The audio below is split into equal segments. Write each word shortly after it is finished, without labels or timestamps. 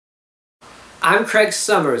I'm Craig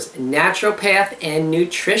Sommers, naturopath and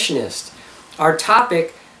nutritionist. Our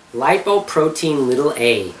topic, lipoprotein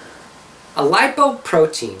a. A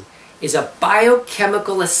lipoprotein is a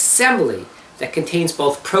biochemical assembly that contains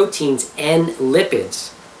both proteins and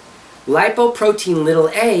lipids.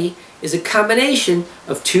 Lipoprotein a is a combination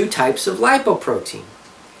of two types of lipoprotein.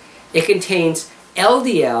 It contains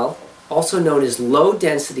LDL, also known as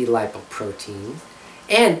low-density lipoprotein,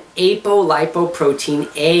 and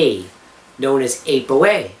apolipoprotein A, known as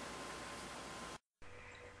ApoA.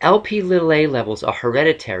 Lp(a) levels are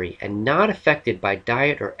hereditary and not affected by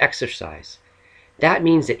diet or exercise. That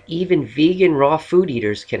means that even vegan raw food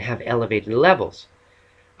eaters can have elevated levels.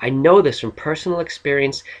 I know this from personal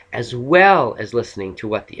experience as well as listening to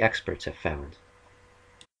what the experts have found.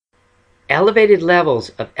 Elevated levels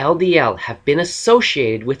of LDL have been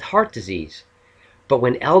associated with heart disease, but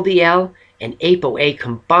when LDL and ApoA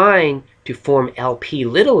combine to form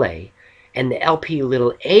Lp(a), and the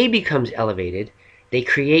Lp(a) becomes elevated, they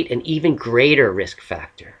create an even greater risk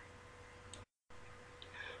factor.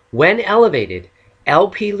 When elevated,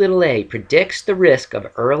 Lp(a) predicts the risk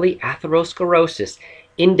of early atherosclerosis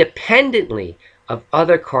independently of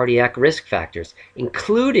other cardiac risk factors,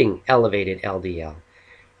 including elevated LDL.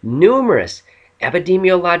 Numerous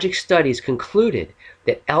epidemiologic studies concluded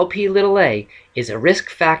that Lp(a) is a risk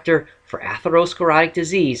factor for atherosclerotic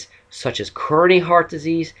disease such as coronary heart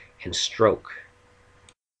disease and stroke.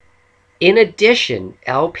 In addition,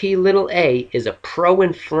 Lp(a) is a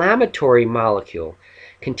pro-inflammatory molecule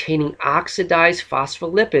containing oxidized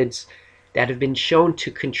phospholipids that have been shown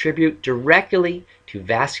to contribute directly to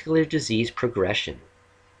vascular disease progression.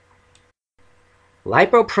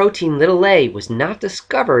 Lipoprotein a was not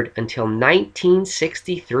discovered until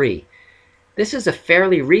 1963. This is a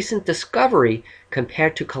fairly recent discovery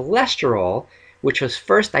compared to cholesterol, which was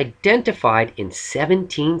first identified in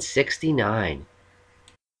 1769.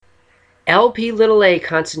 Lp(a)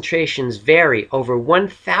 concentrations vary over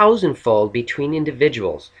 1,000-fold between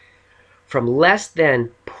individuals, from less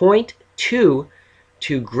than 0.2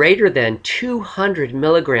 to greater than 200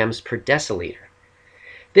 milligrams per deciliter.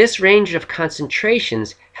 This range of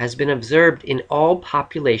concentrations has been observed in all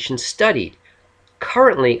populations studied.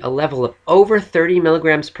 Currently, a level of over 30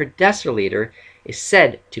 milligrams per deciliter is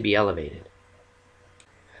said to be elevated.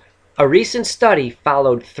 A recent study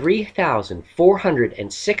followed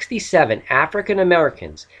 3,467 African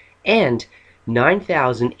Americans and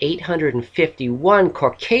 9,851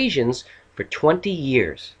 Caucasians for 20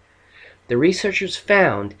 years. The researchers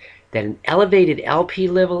found that an elevated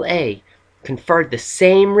Lp(a) conferred the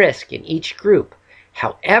same risk in each group.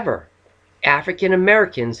 However, African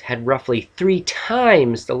Americans had roughly 3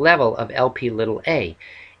 times the level of Lp(a),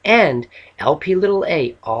 and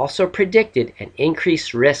Lp(a) also predicted an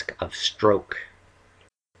increased risk of stroke.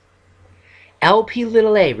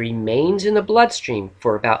 Lp(a) remains in the bloodstream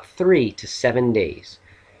for about 3 to 7 days.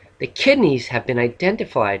 The kidneys have been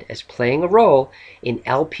identified as playing a role in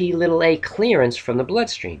Lp(a) clearance from the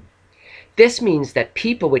bloodstream. This means that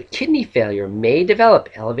people with kidney failure may develop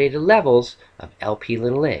elevated levels of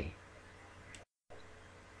Lp(a).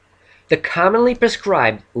 The commonly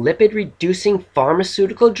prescribed lipid-reducing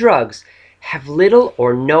pharmaceutical drugs have little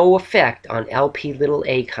or no effect on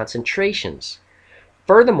Lp(a) concentrations.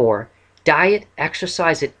 Furthermore, diet,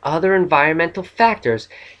 exercise, and other environmental factors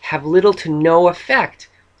have little to no effect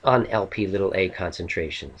on Lp(a)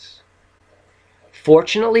 concentrations.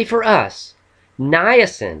 Fortunately for us,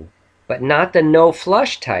 niacin, but not the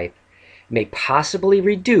no-flush type, may possibly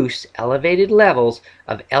reduce elevated levels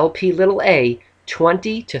of Lp(a)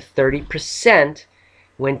 20 to 30%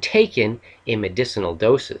 when taken in medicinal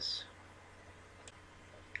doses.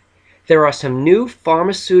 There are some new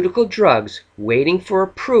pharmaceutical drugs waiting for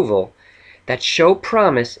approval that show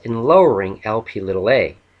promise in lowering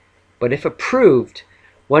Lp(a), but if approved,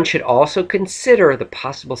 one should also consider the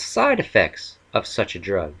possible side effects of such a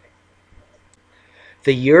drug.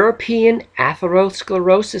 The European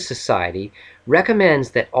Atherosclerosis Society recommends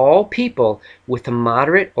that all people with a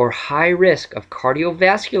moderate or high risk of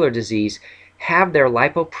cardiovascular disease have their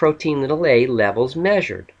lipoprotein(a) levels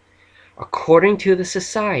measured. According to the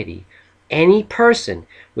society, any person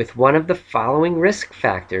with one of the following risk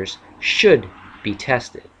factors should be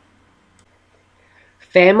tested: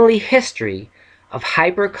 family history of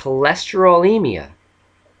hypercholesterolemia,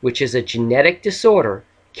 which is a genetic disorder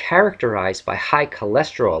characterized by high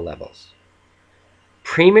cholesterol levels;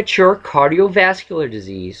 premature cardiovascular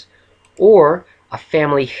disease, or a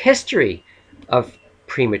family history of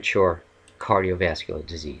premature cardiovascular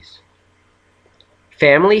disease;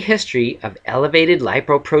 family history of elevated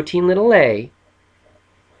lipoprotein(a),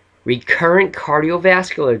 recurrent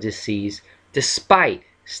cardiovascular disease despite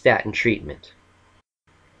statin treatment.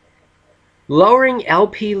 Lowering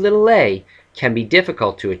Lp(a) can be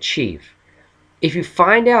difficult to achieve. If you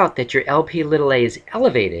find out that your Lp(a) is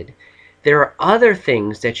elevated, there are other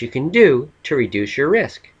things that you can do to reduce your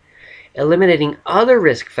risk. Eliminating other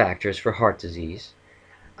risk factors for heart disease,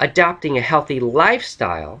 adopting a healthy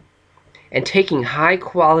lifestyle, and taking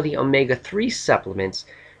high-quality omega-3 supplements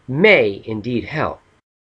may indeed help.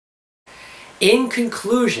 In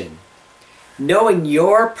conclusion, knowing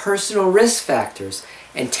your personal risk factors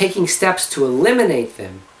and taking steps to eliminate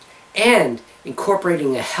them and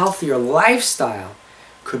incorporating a healthier lifestyle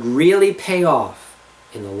could really pay off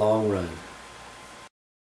in the long run.